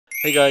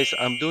Hey guys,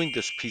 I'm doing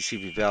this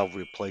PCV valve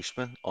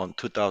replacement on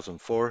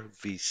 2004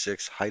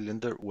 V6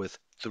 Highlander with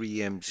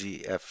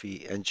 3MZ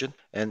FE engine,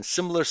 and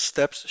similar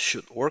steps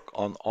should work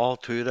on all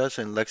Toyotas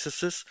and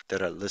Lexuses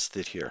that are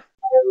listed here.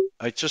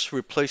 I just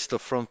replaced the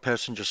front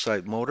passenger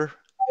side motor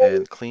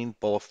and cleaned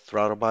both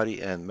throttle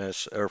body and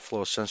mass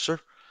airflow sensor.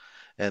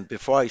 And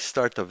before I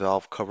start the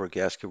valve cover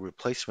gasket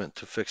replacement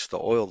to fix the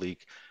oil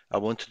leak, I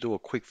want to do a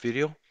quick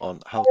video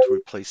on how to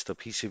replace the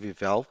PCV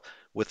valve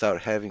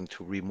without having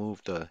to remove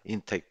the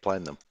intake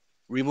plenum.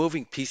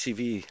 Removing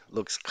PCV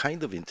looks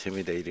kind of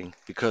intimidating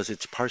because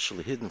it's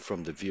partially hidden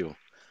from the view,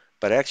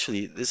 but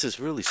actually this is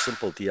really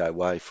simple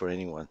DIY for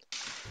anyone.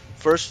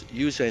 First,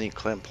 use any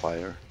clamp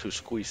plier to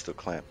squeeze the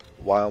clamp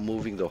while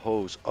moving the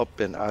hose up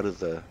and out of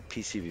the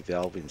PCV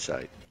valve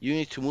inside. You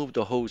need to move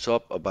the hose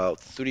up about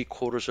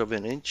 3/4 of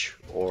an inch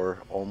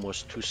or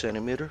almost 2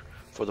 centimeter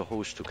for the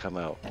hose to come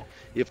out.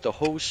 If the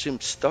hose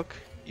seems stuck,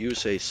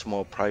 use a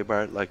small pry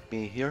bar like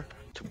me here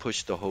to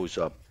push the hose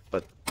up,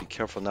 but be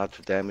careful not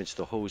to damage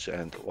the hose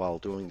end while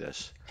doing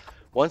this.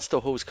 Once the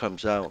hose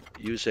comes out,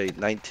 use a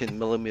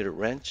 19mm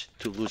wrench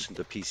to loosen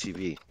the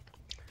PCV.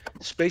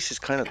 Space is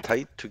kind of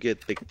tight to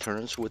get big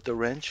turns with the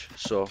wrench,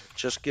 so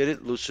just get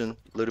it loosened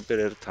a little bit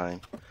at a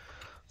time.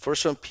 For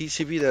some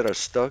PCV that are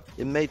stuck,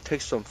 it may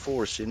take some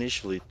force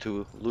initially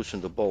to loosen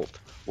the bolt.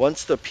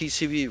 Once the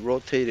PCV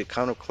rotated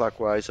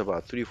counterclockwise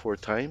about 3-4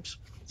 times,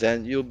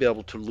 then you'll be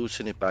able to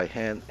loosen it by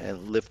hand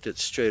and lift it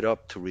straight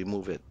up to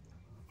remove it.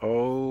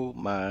 Oh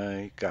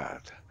my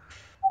God.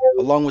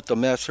 Along with the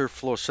master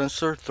flow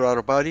sensor,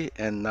 throttle body,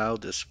 and now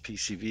this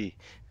PCV,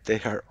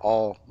 they are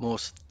all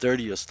most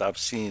dirtiest I've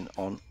seen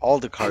on all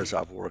the cars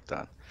I've worked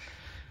on.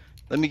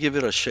 Let me give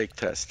it a shake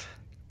test.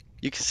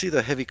 You can see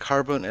the heavy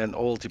carbon and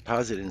oil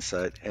deposit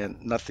inside,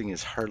 and nothing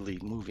is hardly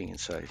moving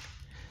inside.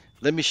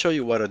 Let me show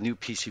you what a new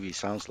PCV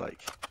sounds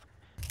like.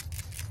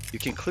 You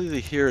can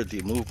clearly hear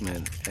the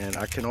movement, and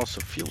I can also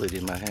feel it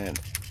in my hand.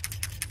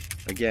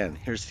 Again,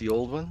 here's the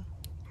old one,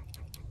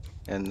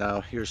 and now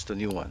here's the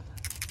new one.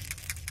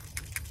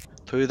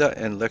 Toyota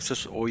and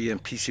Lexus OEM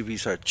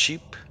PCVs are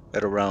cheap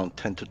at around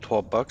 10 to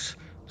 12 bucks,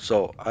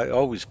 so I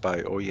always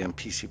buy OEM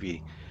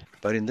PCV.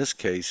 But in this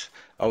case,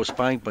 I was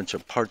buying a bunch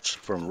of parts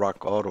from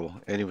Rock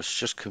Auto, and it was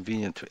just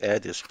convenient to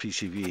add this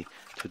PCV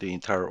to the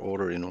entire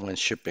order in one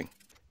shipping.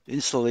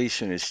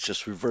 Installation is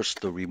just reverse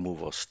the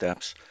removal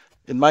steps.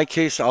 In my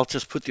case, I'll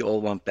just put the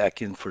old one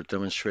back in for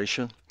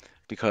demonstration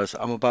because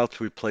I'm about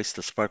to replace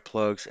the spark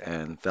plugs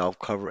and valve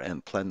cover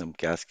and platinum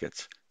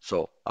gaskets.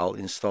 So I'll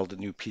install the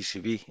new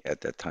PCV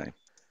at that time.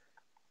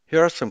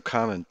 Here are some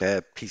common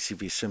bad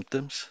PCV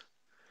symptoms: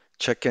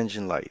 check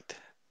engine light,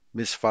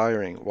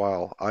 misfiring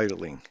while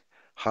idling,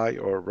 high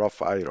or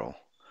rough idle,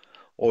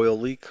 oil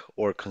leak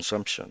or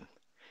consumption,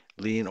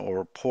 lean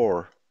or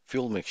poor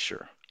fuel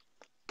mixture,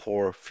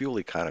 poor fuel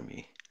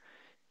economy,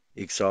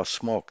 exhaust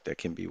smoke that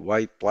can be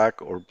white,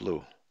 black, or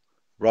blue,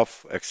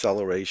 rough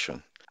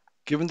acceleration.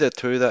 Given that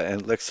Toyota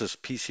and Lexus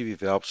PCV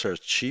valves are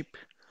cheap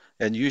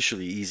and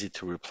usually easy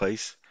to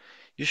replace,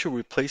 you should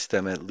replace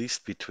them at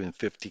least between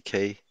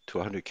 50K to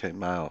 100K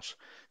miles,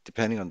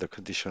 depending on the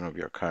condition of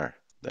your car.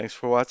 Thanks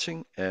for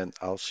watching, and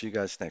I'll see you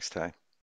guys next time.